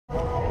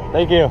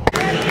Thank you.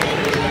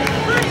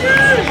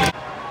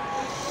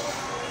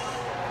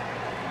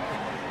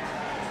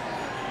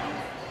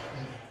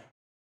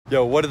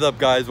 Yo, what is up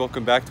guys?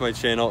 Welcome back to my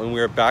channel, and we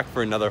are back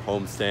for another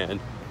homestand.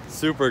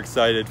 Super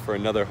excited for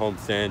another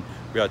homestand.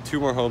 We got 2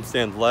 more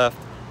homestands left.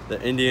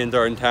 The Indians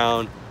are in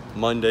town,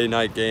 Monday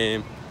night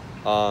game.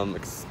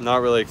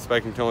 Not really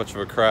expecting too much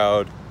of a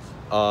crowd.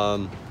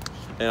 And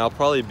I'll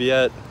probably be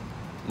at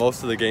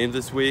most of the games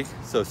this week,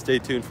 so stay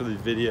tuned for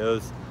these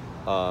videos.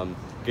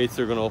 Gates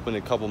are gonna open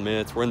in a couple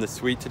minutes. We're in the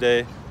suite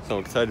today, so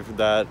I'm excited for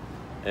that.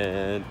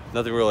 And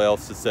nothing really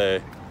else to say.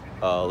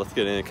 Let's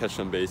get in and catch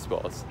some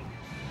baseballs.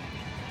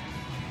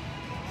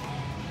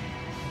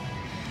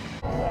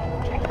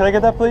 Can I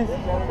get that, please?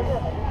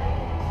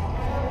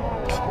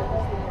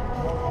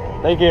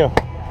 Thank you.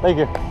 Thank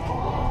you.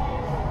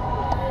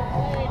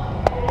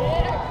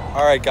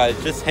 All right, guys,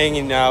 just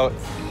hanging out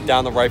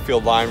down the right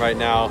field line right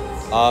now.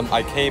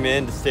 I came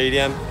in the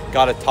stadium,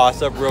 got a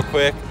toss-up real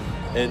quick,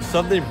 and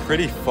something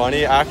pretty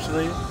funny,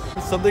 actually.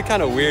 Something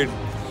kind of weird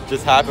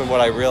just happened,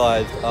 what I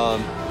realized.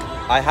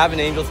 I have an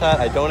Angels hat,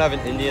 I don't have an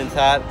Indians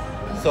hat,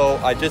 so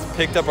I just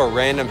picked up a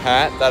random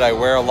hat that I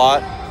wear a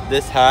lot,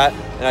 this hat,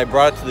 and I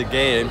brought it to the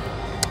game.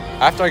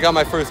 After I got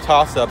my first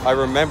toss-up, I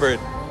remembered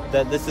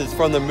that this is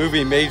from the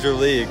movie Major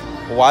League,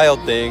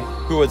 Wild Thing,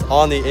 who was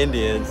on the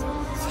Indians.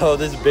 So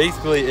this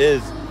basically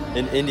is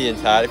an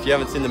Indians hat. If you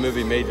haven't seen the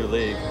movie Major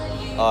League,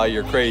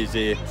 you're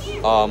crazy.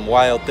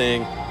 Wild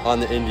Thing on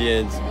the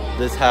Indians.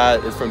 This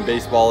hat is from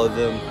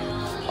Baseballism.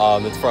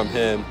 It's from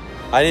him.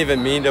 I didn't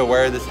even mean to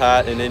wear this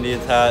hat, an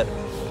Indians hat.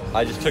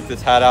 I just took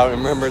this hat out and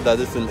remembered that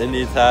this is an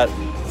Indians hat.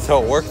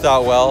 So it worked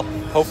out well.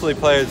 Hopefully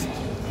players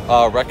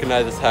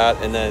recognize this hat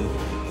and then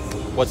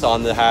what's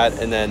on the hat,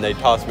 and then they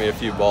toss me a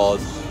few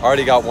balls.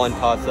 Already got 1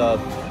 toss up.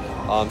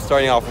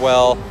 Starting off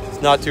well.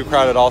 It's not too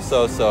crowded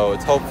also, so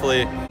it's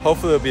hopefully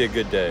it'll be a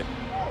good day.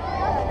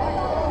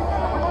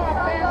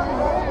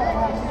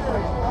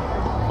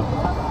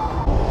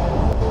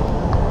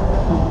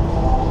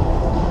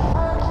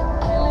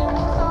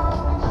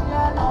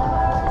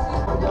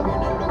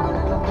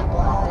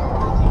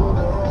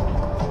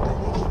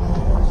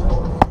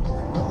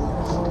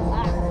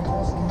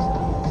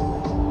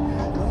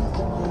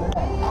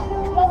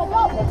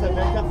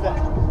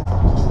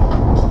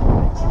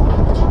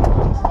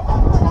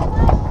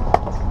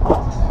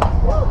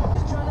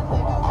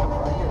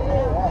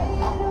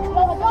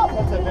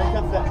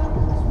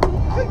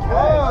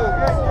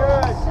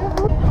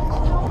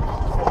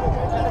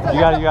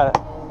 You got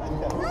it.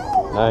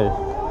 Nice.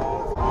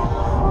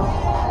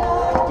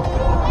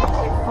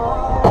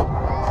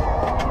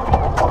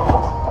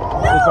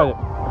 Let's find it.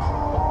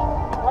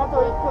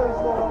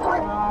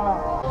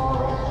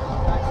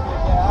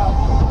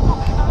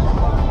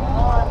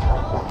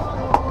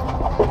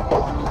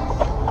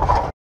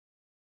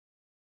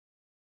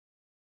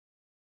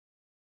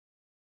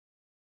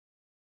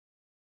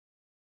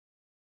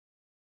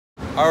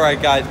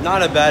 Alright guys,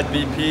 not a bad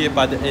BP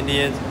by the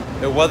Indians.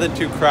 It wasn't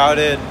too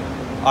crowded.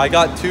 I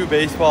got 2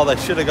 baseballs. I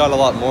should have got a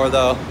lot more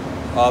though,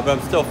 but I'm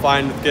still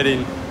fine with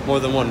getting more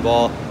than 1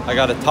 ball. I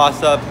got a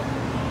toss-up.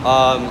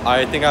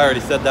 I think I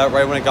already said that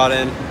right when I got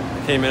in.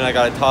 Came in, I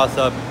got a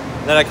toss-up.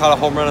 Then I caught a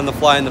home run on the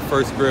fly in the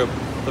first group.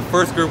 The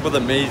first group was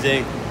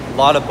amazing. A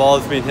lot of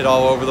balls being hit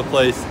all over the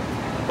place,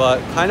 but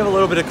kind of a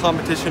little bit of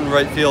competition in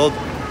right field.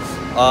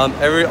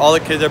 All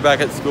the kids are back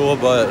at school,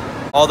 but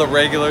all the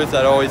regulars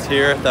that are always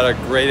here that are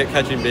great at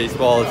catching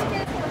baseballs,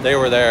 they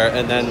were there,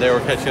 and then they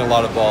were catching a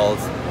lot of balls.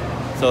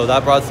 So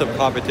that brought some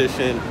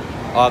competition.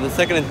 The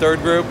second and third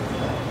group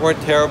weren't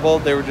terrible.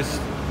 They were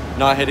just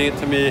not hitting it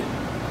to me,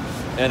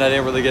 and I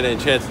didn't really get any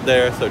chances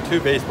there. So 2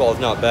 baseballs,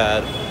 not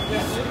bad.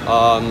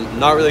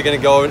 Not really gonna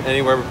go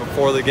anywhere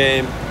before the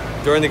game.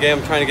 During the game,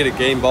 I'm trying to get a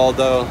game ball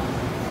though.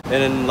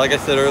 And then, like I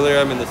said earlier,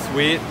 I'm in the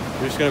suite,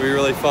 which is gonna be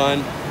really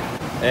fun.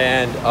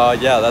 And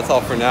yeah, that's all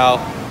for now.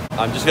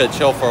 I'm just gonna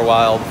chill for a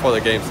while before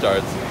the game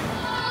starts.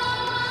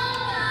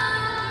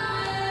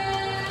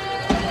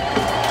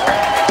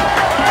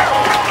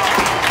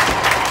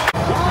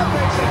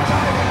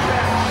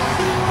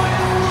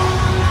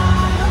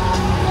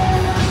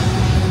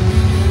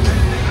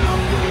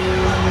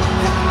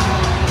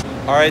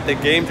 All right, the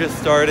game just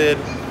started.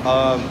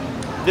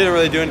 Didn't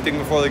really do anything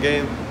before the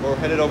game. We're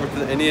headed over to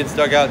the Indians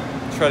dugout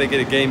to try to get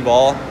a game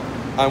ball.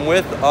 I'm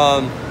with,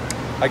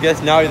 I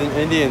guess now he's an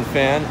Indians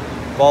fan,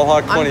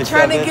 Ballhawk27. I'm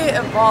trying to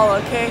get a ball,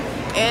 okay?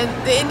 And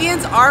the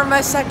Indians are my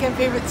 2nd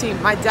favorite team.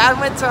 My dad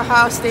went to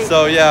Ohio State.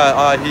 So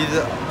yeah,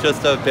 he's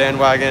just a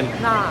bandwagon.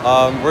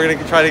 Nah. We're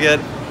gonna try to get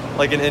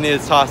like an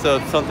Indians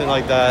toss-up, something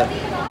like that.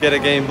 Get a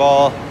game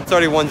ball. It's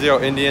already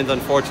 1-0 Indians,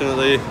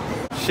 unfortunately.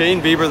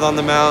 Shane Bieber's on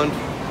the mound.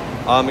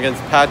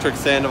 Against Patrick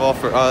Sandoval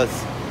for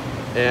us,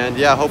 and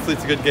yeah, hopefully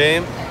it's a good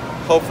game.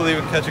 Hopefully we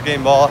can catch a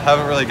game ball.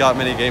 Haven't really got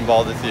many game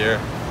balls this year.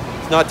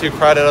 It's not too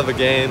crowded of a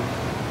game,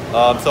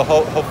 so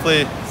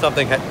hopefully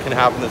something can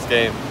happen this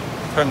game.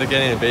 Turn the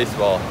beginning of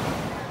baseball.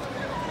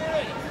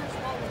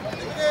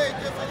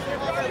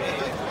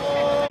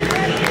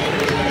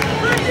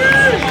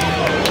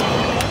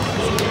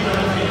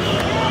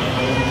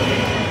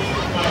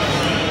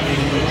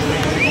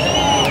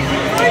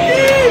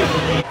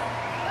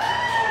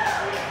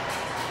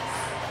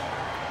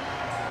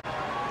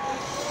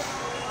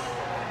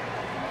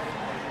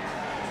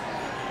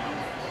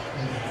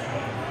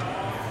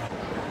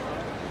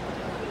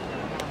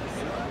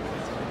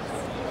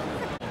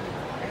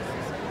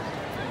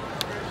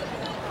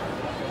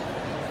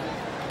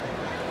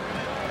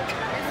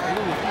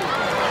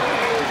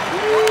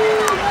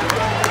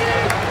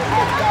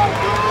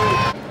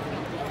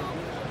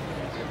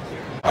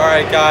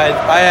 Alright guys,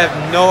 I have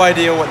no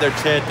idea what they're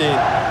chanting,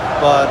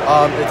 but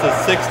it's a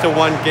 6-1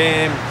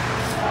 game.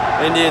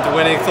 Indians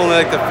winning. It's only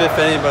like the 5th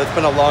inning, but it's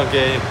been a long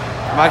game.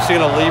 I'm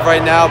actually gonna leave right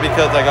now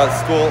because I got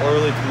school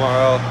early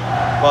tomorrow.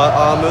 But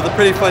it was a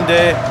pretty fun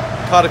day.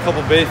 Caught a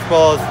couple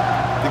baseballs.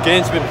 The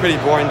game's been pretty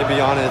boring, to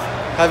be honest.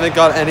 Haven't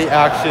got any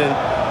action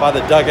by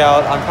the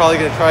dugout. I'm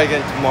probably gonna try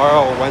again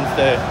tomorrow or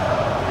Wednesday.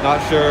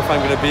 Not sure if I'm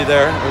gonna be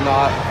there or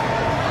not.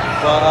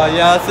 But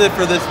yeah, that's it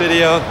for this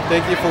video.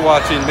 Thank you for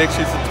watching. Make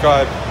sure you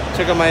subscribe.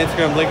 Check out my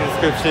Instagram link in the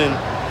description.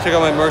 Check out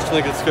my merch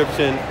link in the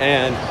description.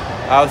 And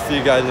I'll see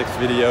you guys next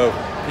video.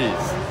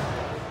 Peace.